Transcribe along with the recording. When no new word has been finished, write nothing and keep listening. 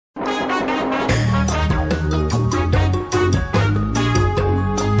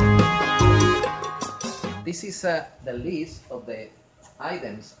this is the list of the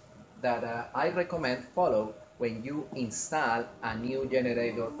items that I recommend follow when you install a new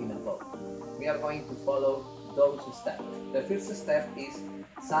generator in a boat. We are going to follow those steps. The first step is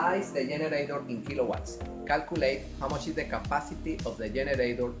size the generator in kilowatts. Calculate how much is the capacity of the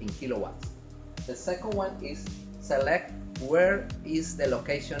generator in kilowatts. The second one is select where is the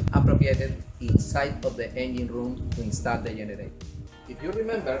location appropriate inside of the engine room to install the generator. If you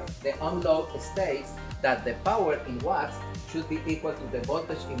remember, the unload states that the power in watts should be equal to the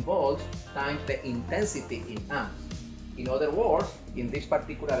voltage in volts times the intensity in amps. In other words, in this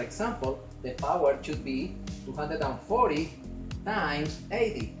particular example, the power should be 240 times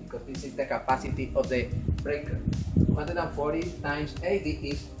 80, because this is the capacity of the breaker. 240 times 80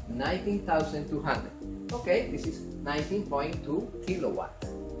 is 19,200. Okay, this is 19.2 kilowatts.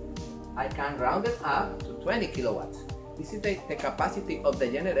 I can round it up to 20 kilowatts. This is the capacity of the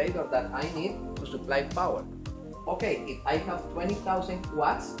generator that I need to supply power. Okay, if I have 20,000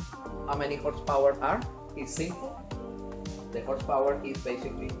 watts, how many horsepower are? It's simple. The horsepower is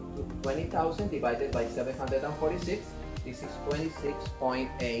basically 20,000 divided by 746. This is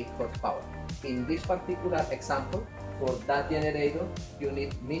 26.8 horsepower. In this particular example, for that generator, you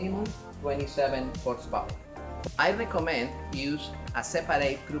need minimum 27 horsepower. I recommend use a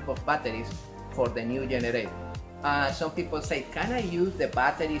separate group of batteries for the new generator. Some people say, can I use the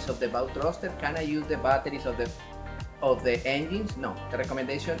batteries of the bow thruster? Can I use the batteries of the engines? No, the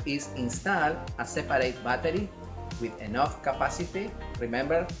recommendation is install a separate battery with enough capacity.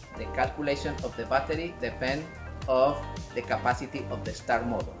 Remember, the calculation of the battery depends on the capacity of the start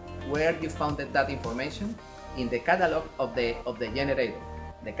motor. Where you found that information? In the catalog of the generator.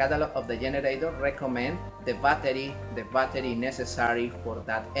 The catalog of the generator recommend the battery necessary for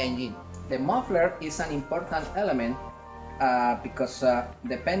that engine. The muffler is an important element because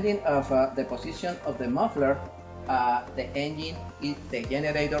depending of the position of the muffler, the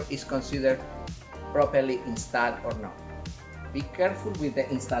generator is considered properly installed or not. Be careful with the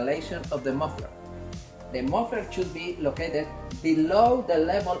installation of the muffler. The muffler should be located below the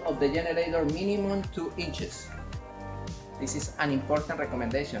level of the generator, minimum 2 inches. This is an important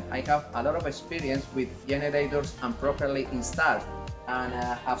recommendation. I have a lot of experience with generators improperly installed, and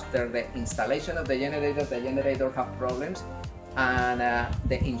after the installation of the generator have problems, and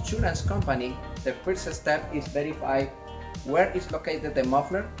the insurance company, the first step is verify where is located the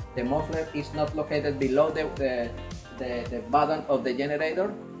muffler. The muffler is not located below the bottom of the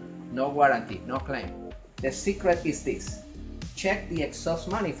generator. No warranty, no claim. The secret is this: check the exhaust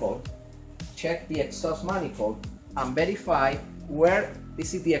manifold, and verify where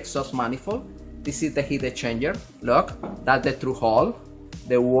this is the exhaust manifold. This is the heat exchanger. Look, that's the through hole.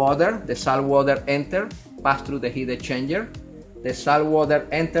 The salt water enter, pass through the heat exchanger. The salt water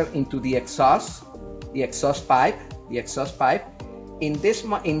enter into the exhaust pipe. In this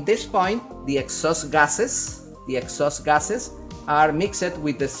point, the exhaust gases are mixed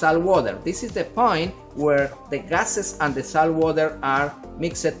with the salt water. This is the point where the gases and the salt water are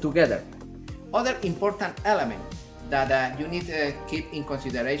mixed together. Other important element that you need to keep in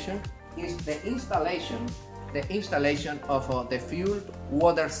consideration is the installation of the fuel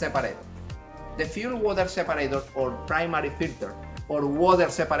water separator. The fuel water separator or primary filter or water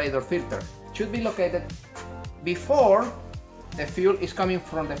separator filter should be located before the fuel is coming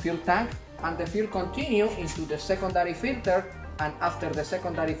from the fuel tank, and the fuel continue into the secondary filter, and after the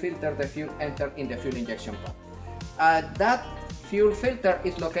secondary filter the fuel enter in the fuel injection pump. That fuel filter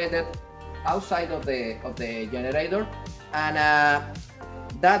is located outside of the generator, and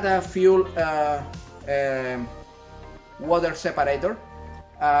that fuel water separator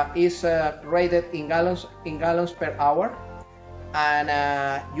is rated in gallons per hour,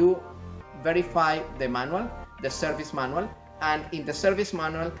 and you verify the manual, the service manual, and in the service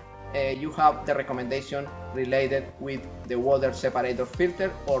manual you have the recommendation related with the water separator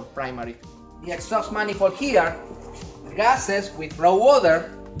filter or primary. The exhaust manifold here, gases with raw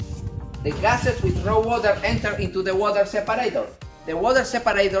water. The gases with raw water enter into the water separator. The water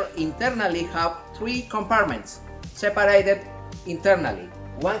separator internally have 3 compartments separated internally.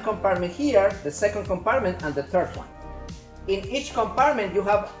 One compartment here, the second compartment, and the third one. In each compartment you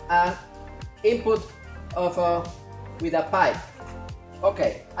have an input of with a pipe.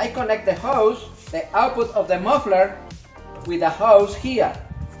 Okay, I connect the hose, the output of the muffler, with a hose here.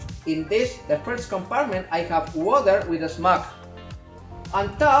 In this, the first compartment, I have water with a smoke.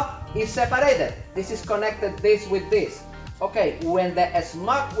 On top is separated. This is connected this with this. Okay, when the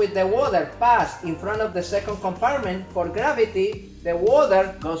smoke with the water pass in front of the second compartment, for gravity, the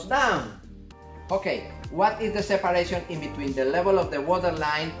water goes down. Okay, what is the separation in between the level of the water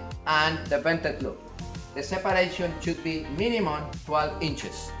line and the vented loop? the separation should be minimum 12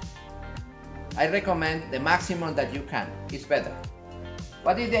 inches. I recommend the maximum that you can, it's better.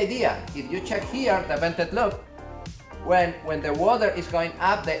 What is the idea? If you check here the vented loop, when the water is going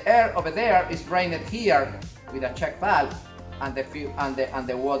up, the air over there is drained here with a check valve, and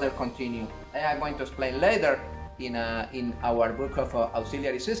the water continue. And I'm going to explain later in our book of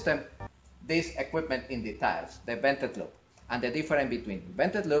auxiliary system this equipment in details, the vented loop, and the difference between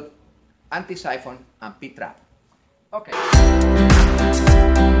vented loop, anti-siphon, and P-trap. Okay.